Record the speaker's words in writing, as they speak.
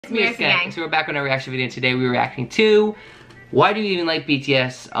It's me, Gang. So we're back on our reaction video, and today we're reacting to Why Do You Even Like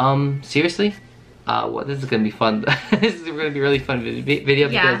BTS? Seriously? Well, this is gonna be fun. This is gonna be a really fun video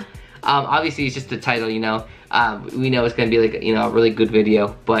because obviously it's just the title, you know. We know it's gonna be like, you know, a really good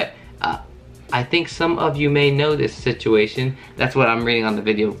video, but I think some of you may know this situation. That's what I'm reading on the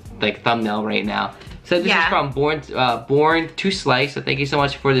video, like thumbnail right now. So this is from Born to Slice. So thank you so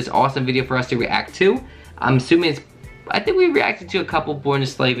much for this awesome video for us to react to. I'm assuming it's, I think we reacted to a couple Born to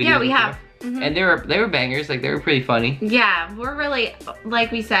Slice videos. Yeah, we have. And they were bangers, like they were pretty funny. Yeah, we're really, like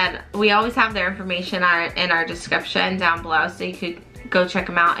we said, we always have their information in our description down below, so you could go check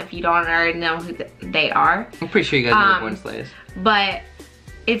them out if you don't already know who they are. I'm pretty sure you guys know who Born to Slice. But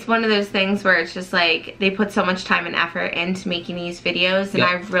it's one of those things where it's just like, they put so much time and effort into making these videos, and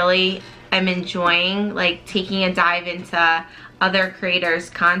I really am enjoying like taking a dive into other creators'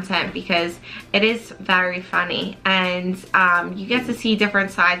 content because it is very funny, and you get to see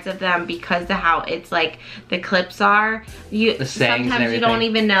different sides of them because of how it's like the clips are. Sometimes you don't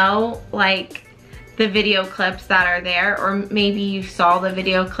even know like the video clips that are there, or maybe you saw the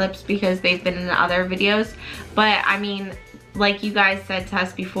video clips because they've been in other videos. But I mean, like you guys said to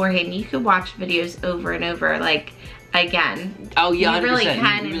us beforehand, you could watch videos over and over, like again. Oh yeah, you really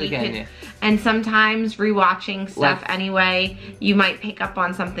can. You really can, yeah. And sometimes rewatching stuff anyway, you might pick up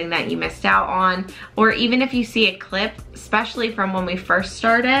on something that you missed out on. Or even if you see a clip, especially from when we first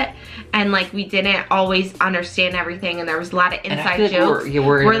started, and like we didn't always understand everything, and there was a lot of inside jokes.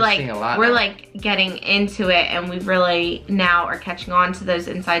 We're like getting into it, and we really now are catching on to those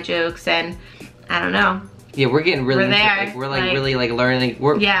inside jokes, and I don't know. Yeah, we're getting really really learning.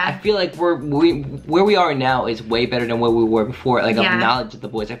 I feel like where we are now is way better than where we were before. Like of knowledge of the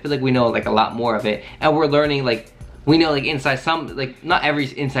boys, I feel like we know like a lot more of it, and we're learning like we know like inside some, like not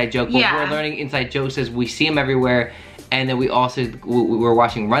every inside joke, but we're learning inside jokes as we see them everywhere. And then we're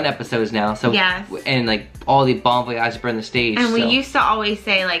watching Run episodes now, so and like all the Bon Voyage burn the stage. And we used to always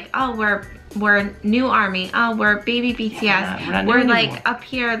say like, oh, we're new army, oh, we're baby BTS, we're like up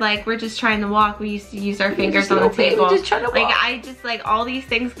here, like we're just trying to walk, we used to use our fingers on the table. I just like all these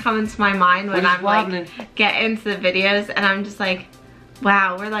things come into my mind when I'm like get into the videos, and I'm just like,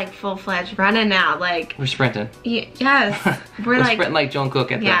 wow, we're like full-fledged running now, like we're sprinting. Yes, we're like sprinting like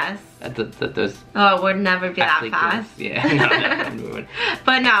Jungkook at those. Oh, we'll never be that fast. Yeah, no.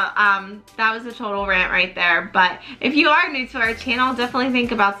 But no, that was a total rant right there. But if you are new to our channel, definitely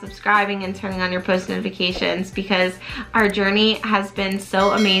think about subscribing and turning on your post notifications, because our journey has been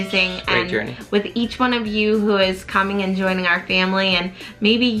so amazing. Great journey. With each one of you who is coming and joining our family, and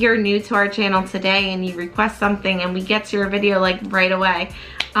maybe you're new to our channel today and you request something and we get to your video like right away.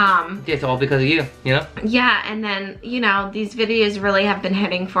 It's all because of you know? Yeah, and then, you know, these videos really have been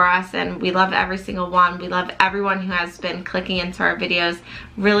hitting for us, and we love every single one. We love everyone who has been clicking into our videos.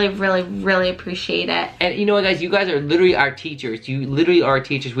 Really, really, really apprate it. And you know what, guys? You guys are literally our teachers. You literally are our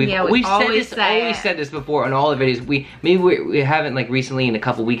teachers. We've always said this before on all the videos. We haven't like recently in a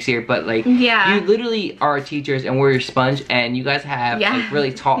couple weeks here, but like you literally are our teachers, and we're your sponge, and you guys have like,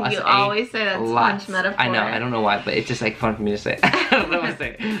 really taught us. You always say that sponge metaphor. I know. I don't know why, but it's just like fun for me to say. I don't know what to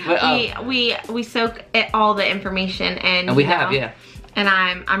say. But, we soak all the information in, and we have, and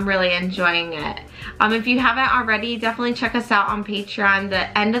I'm really enjoying it. If you haven't already, definitely check us out on Patreon.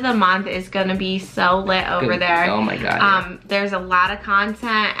 The end of the month is gonna be so lit over there. Oh my god. There's a lot of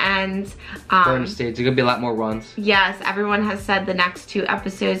content, and Burn the Stage. There's gonna be a lot more runs. Yes, everyone has said the next 2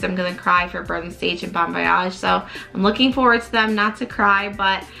 episodes I'm gonna cry for Burn the Stage and Bon Voyage, so I'm looking forward to them. Not to cry,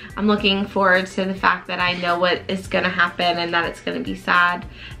 but I'm looking forward to the fact that I know what is gonna happen, and that it's gonna be sad,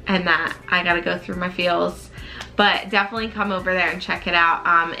 and that I gotta go through my feels. But definitely come over there and check it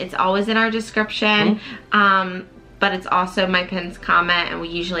out. It's always in our description, but it's also my pinned comment, and we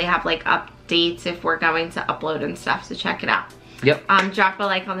usually have like updates if we're going to upload and stuff, so check it out. Yep. Drop a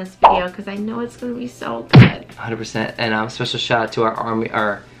like on this video because I know it's gonna be so good. 100%. And special shout out to our army,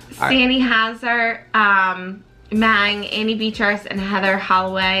 Sandy Hazard, Mang, Annie Beatrice, and Heather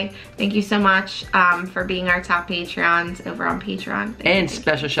Holloway. Thank you so much for being our top Patreons over on Patreon. And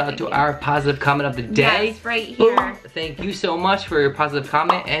special shout out to our positive comment of the day. Yes, right here. Boom. Thank you so much for your positive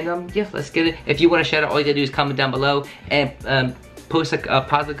comment. And yeah, let's get it. If you want to shout out, all you gotta do is comment down below and post a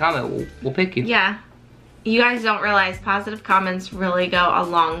positive comment. We'll pick you. Yeah. You guys don't realize positive comments really go a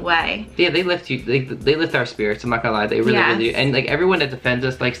long way. Yeah, they lift you. They lift our spirits. I'm not gonna lie, they really, really do. And like everyone that defends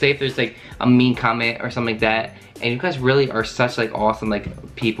us, like say if there's like a mean comment or something like that, and you guys really are such like awesome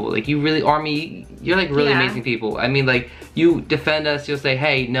like people. Like you really are you're like really amazing people. I mean, like you defend us. You'll say,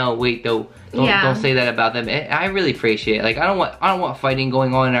 hey, no, wait, don't say that about them. And I really appreciate it. Like I don't want fighting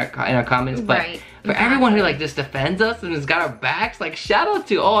going on in our comments, but for everyone who like just defends us and has got our backs, like shout out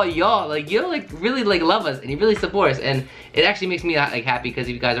to all y'all. Like you like really like love us and you really support us, and it actually makes me like happy because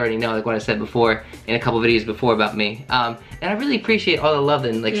you guys already know like what I said before in a couple videos before about me. And I really appreciate all the love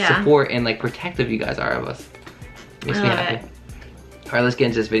and like support and like protective you guys are of us. Makes me happy. All right, let's get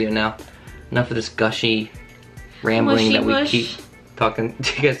into this video now. Enough of this gushy rambling that we keep talking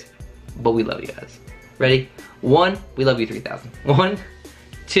to you guys, but we love you guys. Ready? 1, we love you 3,000. 1,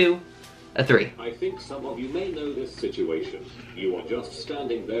 2, 3. I think some of you may know this situation. You are just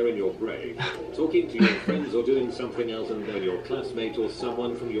standing there in your break, talking to your friends or doing something else, and then your classmate or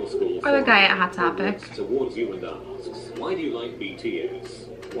someone from your school or the guy at Hot Topic towards you and asks, why do you like BTS?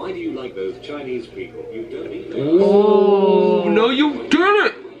 Why do you like those Chinese people? You don't even Oh, no you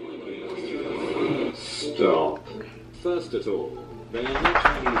didn't! Stop. First of all, they are not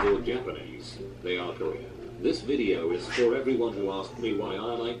Chinese or Japanese. They are Korean. This video is for everyone who asked me why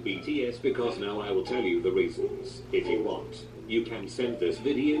I like BTS, because now I will tell you the reasons. If you want, you can send this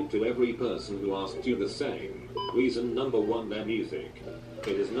video to every person who asked you the same. Reason number 1, their music.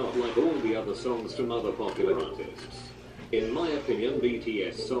 It is not like all the other songs from other popular artists. In my opinion,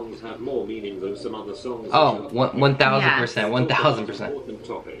 BTS songs have more meaning than some other songs. Oh, 1,000%, 1,000%. Important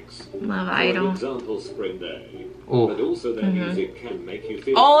topics. Love Idol. For example, Spring Day. Ooh. But also their music can make you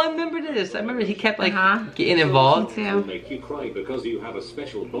feel. Oh, I remember this. I remember he kept like getting involved. Will make you cry because you have a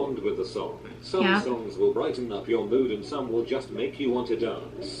special bond with the song. Some songs will brighten up your mood, and some will just make you want to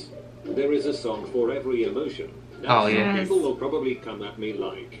dance. There is a song for every emotion. Now, some people will probably come at me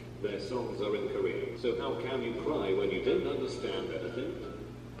like, their songs are in Korean, so how can you cry when you don't understand anything?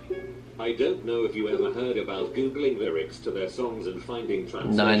 I don't know if you ever heard about Googling lyrics to their songs and finding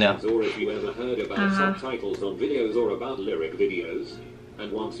translations, or if you ever heard about subtitles on videos or about lyric videos.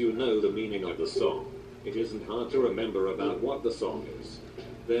 And once you know the meaning of the song, it isn't hard to remember about what the song is.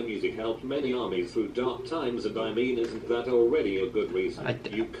 Their music helped many armies through dark times, and I mean, isn't that already a good reason?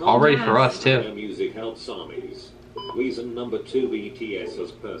 You can't already for us too. Their music helps armies. Reason number 2, BTS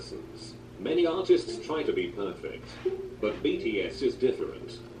as persons. Many artists try to be perfect, but BTS is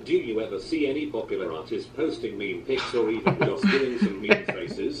different. Do you ever see any popular artist posting meme pics or even just doing some meme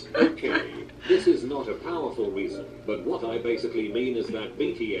faces? Okay, this is not a powerful reason, but what I basically mean is that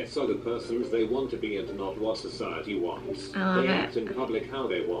BTS are the persons they want to be and not what society wants. They act in public how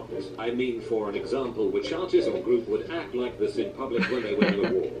they want. I mean, for an example, which artist or group would act like this in public when they win an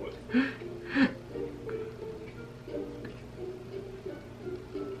award?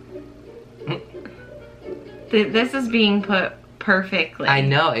 This is being put perfectly. I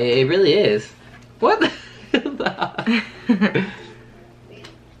know, it really is. What the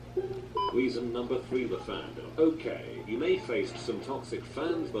Reason number 3, the fandom. Okay, you may face some toxic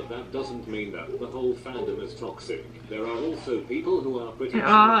fans, but that doesn't mean that the whole fandom is toxic. There are also people who are pretty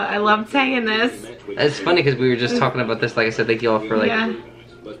I love saying this. It's funny because we were just talking about this, like I said, thank you all for like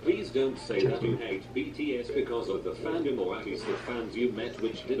But please don't say that you hate BTS because of the fandom, or at least the fans you met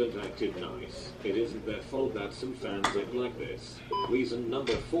which didn't acted nice. It isn't their fault that some fans act like this. Reason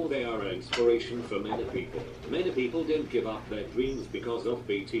number 4, they are an inspiration for many people. Many people don't give up their dreams because of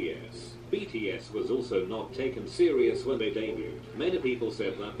BTS. BTS was also not taken serious when they debuted. Many people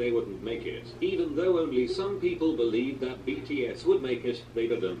said that they wouldn't make it. Even though only some people believed that BTS would make it, they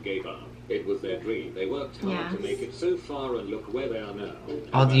didn't give up. It was their dream. They worked hard to make it so far, and look where they are now.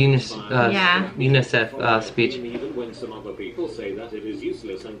 Oh, the UNICEF speech. Even when some other people say that it is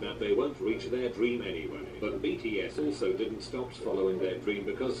useless and that they won't reach their dream anyway. But BTS also didn't stop following their dream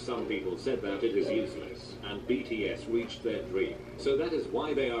because some people said that it is useless. And BTS reached their dream. So that is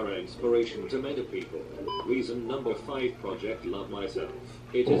why they are an inspiration to many people. Reason number 5, Project Love Myself.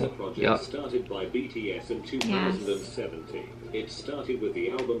 It is a project started by BTS in 2017. It started with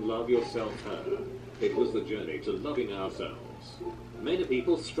the album Love Yourself Her. It was the journey to loving ourselves. Many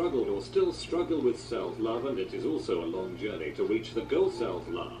people struggled or still struggle with self-love, and it is also a long journey to reach the goal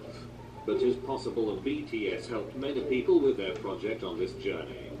self-love. But it is possible, and BTS helped many people with their project on this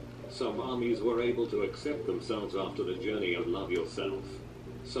journey. Some armies were able to accept themselves after the journey of Love Yourself.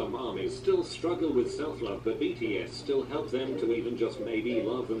 Some armies still struggle with self-love, but BTS still help them to even just maybe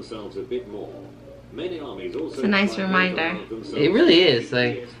love themselves a bit more. Many armies also it's a nice reminder. It really is.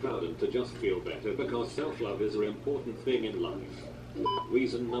 Like, to just feel better, because self-love is an important thing in life.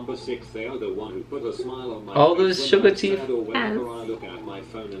 Reason number 6, they are the one who put a smile on my face those sugar teeth. Or whenever I look at my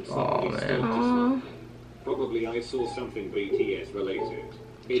phone and suddenly start to smile. Probably I saw something BTS related.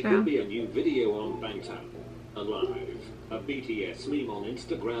 It could be a new video on BANGTAN, a live, a BTS meme on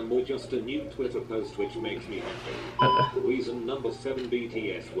Instagram, or just a new Twitter post which makes me happy. Reason number 7,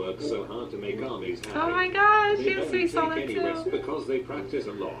 BTS works so hard to make armies happy. Oh my gosh, they yes, we saw that too. Because they practice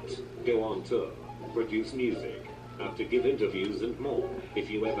a lot, go on tour, produce music, have to give interviews and more. If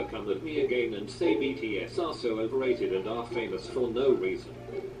you ever come at me again and say BTS are so overrated and are famous for no reason,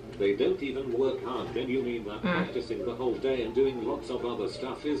 they don't even work hard, then you mean that practicing the whole day and doing lots of other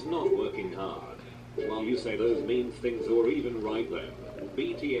stuff is not working hard. While you say those mean things or even write them,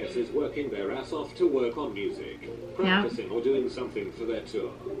 BTS is working their ass off to work on music, practicing or doing something for their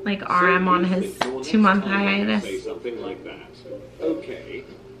tour. Like RM on his 2-month hiatus. Say something like that. Okay.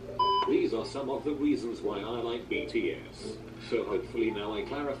 These are some of the reasons why I like BTS. So hopefully now I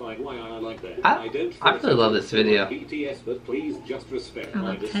clarified why I like them. I really love this video. BTS, but please just respect my I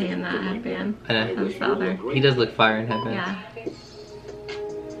love Tay in that headband. That's the other. He does look fire in headbands. Yeah.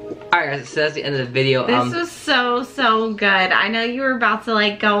 Alright guys, so that's the end of the video. This was so good. I know you were about to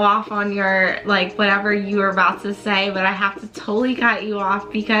like go off on your like whatever you were about to say, but I have to totally cut you off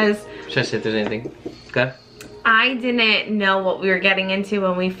because should I see if there's anything? Good. I didn't know what we were getting into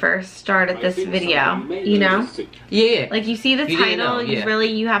when we first started this video, you know? Yeah. Like you see the title,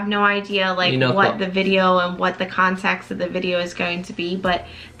 you have no idea like what the video and what the context of the video is going to be, but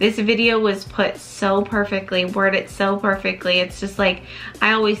this video was put so perfectly, worded so perfectly. It's just like,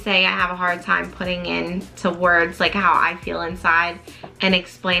 I always say I have a hard time putting into words like how I feel inside and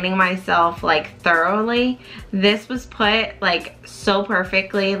explaining myself like thoroughly. This was put like so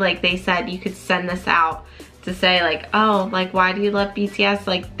perfectly, like they said you could send this out to say like, oh, like why do you love BTS?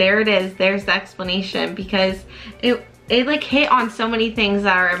 Like there it is, there's the explanation, because it like hit on so many things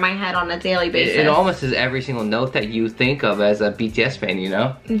that are in my head on a daily basis. It almost is every single note that you think of as a BTS fan, you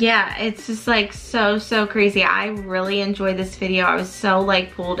know? Yeah, it's just like so crazy. I really enjoyed this video. I was so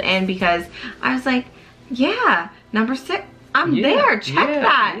like pulled in because I was like, yeah, number 6. I'm there, check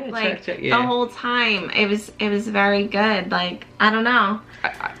that. Yeah, like check, the whole time. It was very good. Like, I don't know.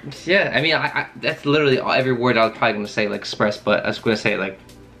 I mean, that's literally every word I was probably gonna say like express, but I was gonna say it like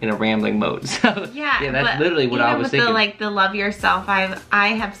in a rambling mode. So yeah, that's literally what I was thinking. The love yourself, I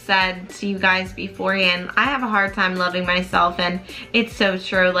have said to you guys beforehand, I have a hard time loving myself, and it's so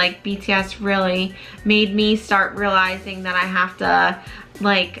true. Like BTS really made me start realizing that I have to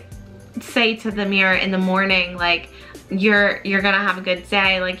like say to the mirror in the morning, like, you're gonna have a good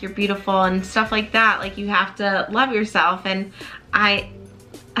day, like you're beautiful and stuff like that. Like you have to love yourself, and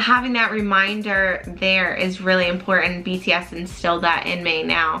having that reminder there is really important. BTS instilled that in me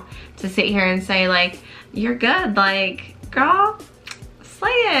now to sit here and say like, you're good, like girl, slay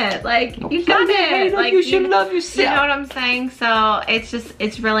it, like you got it, like you should love yourself. You know what I'm saying? So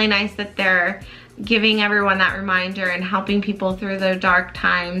it's really nice that they're giving everyone that reminder and helping people through their dark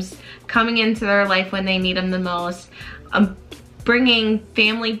times, coming into their life when they need them the most, bringing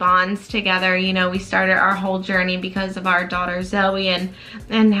family bonds together. You know, we started our whole journey because of our daughter Zoe, and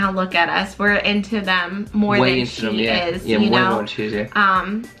now look at us, we're into them more than she is, you know.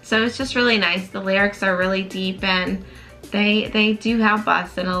 So it's just really nice. The lyrics are really deep, and they do help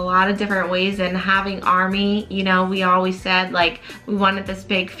us in a lot of different ways. And having ARMY, you know, we always said like we wanted this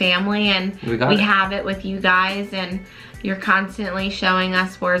big family, and we have it with you guys, and you're constantly showing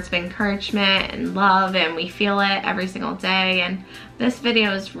us words of encouragement and love, and we feel it every single day. And this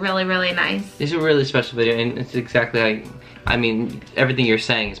video is really nice. It's a really special video, and it's exactly like, I mean, everything you're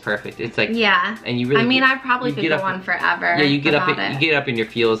saying is perfect. It's like, yeah, and you really, I mean, I probably could go on forever. Yeah, you get up in your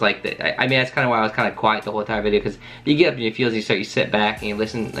feels like that. I mean, that's kind of why I was kind of quiet the whole entire video, because you get up in your feels, you sit back and you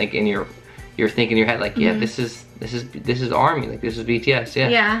listen, like, and you're thinking in your head like, yeah, this is ARMY, like this is BTS,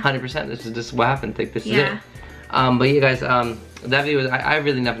 yeah, 100%. This is what happened. Like this is it. But yeah, guys, that video was, I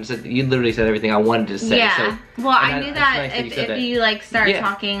really nothing to say. You literally said everything I wanted to say. Yeah. So, well, I knew that if you like start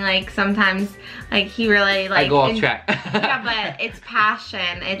talking, like sometimes like he really like, I go off track. Yeah, but it's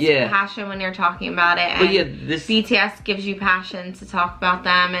passion. It's passion when you're talking about it. And yeah, this BTS gives you passion to talk about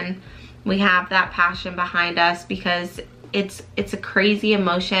them, and we have that passion behind us because it's a crazy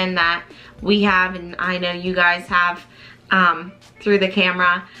emotion that we have, and I know you guys have. Through the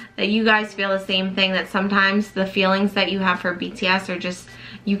camera, that you guys feel the same thing, that sometimes the feelings that you have for BTS are just,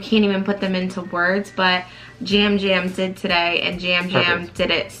 you can't even put them into words, but Jam did today, and Jam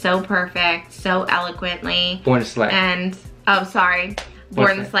did it so perfect, so eloquently. Born to Slay. And, oh sorry,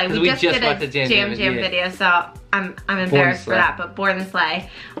 Born to Slay. We just did a Jam video, so I'm embarrassed for that, but Born to Slay,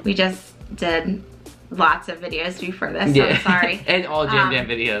 we just did lots of videos before this, so I'm sorry. And all Jam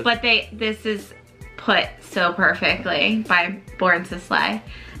videos. But this is put so perfectly by Born to Slay,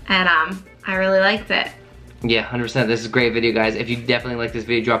 and I really liked it. Yeah, 100%. This is a great video, guys. If you definitely like this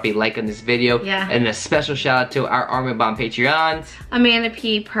video, drop a like on this video. Yeah. And a special shout out to our Army Bomb Patreons. Amanda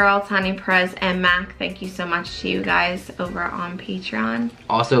P, Pearl, Tanya Perez, and Mac. Thank you so much to you guys over on Patreon.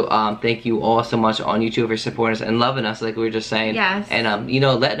 Also, thank you all so much on YouTube for supporting us and loving us, like we were just saying. Yes. And, you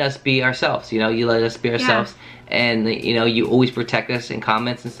know, letting us be ourselves. You know, you let us be ourselves. Yeah. And, you know, you always protect us in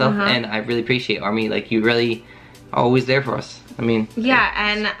comments and stuff. And I really appreciate Army. Like, you really are always there for us. I mean, yeah,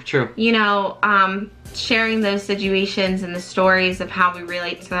 and true. You know, sharing those situations and the stories of how we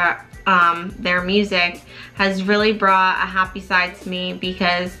relate to their music has really brought a happy side to me,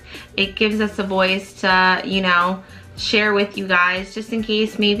 because it gives us a voice to, you know, share with you guys, just in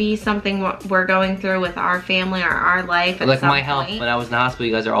case maybe something we're going through with our family or our life at like some my point. health when I was in the hospital,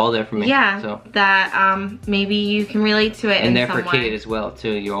 you guys are all there for me. Yeah, so that maybe you can relate to it. And in there some for way. Kate as well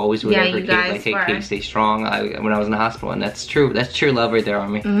too. You're always there for Kate. Like, hey, Kate, stay strong. When I was in the hospital, and that's true. That's true love right there,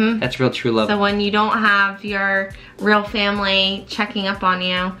 Army. That's real true love. So when you don't have your real family checking up on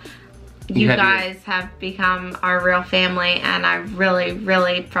you, you guys have become our real family, and I really,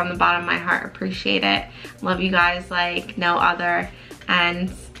 really, from the bottom of my heart, appreciate it. Love you guys like no other, and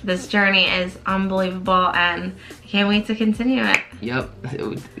this journey is unbelievable, and I can't wait to continue it. Yep,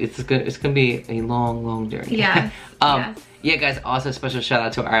 it's gonna be a long, long journey. Yes. Yes. Yeah, guys, also special shout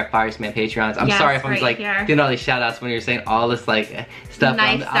out to our Firesman Patreons. I'm sorry if I'm just like doing all these shout outs when you're saying all this like stuff.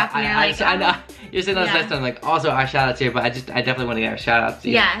 Nice stuff, and you're like, I know. You're saying all this nice stuff. I'm like, also our shout outs here, but I definitely want to get our shout outs.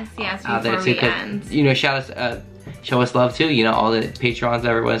 Yes, out there too. You know, show us love too. You know, all the Patrons,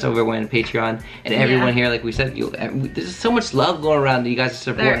 everyone's over on Patreon, and everyone here, like we said, there's so much love going around that you guys are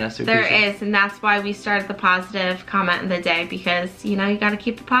supporting us. There is, and that's why we started the positive comment of the day, because you know you got to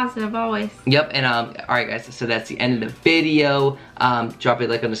keep it positive always. Yep, and all right, guys. So that's the end of the video. Drop a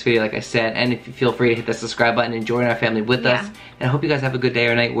like on this video, like I said, and if you feel free to hit the subscribe button and join our family with us. And I hope you guys have a good day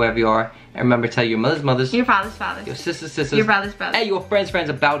or night wherever you are. And remember, tell your mothers, your fathers, your sisters, your brothers, and your friends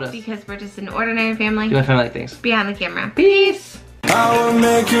about us. Because we're just an ordinary family. Do my family like things. Behind the camera. Peace. I will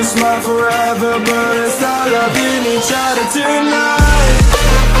make you smile forever, but it's not loving each other tonight.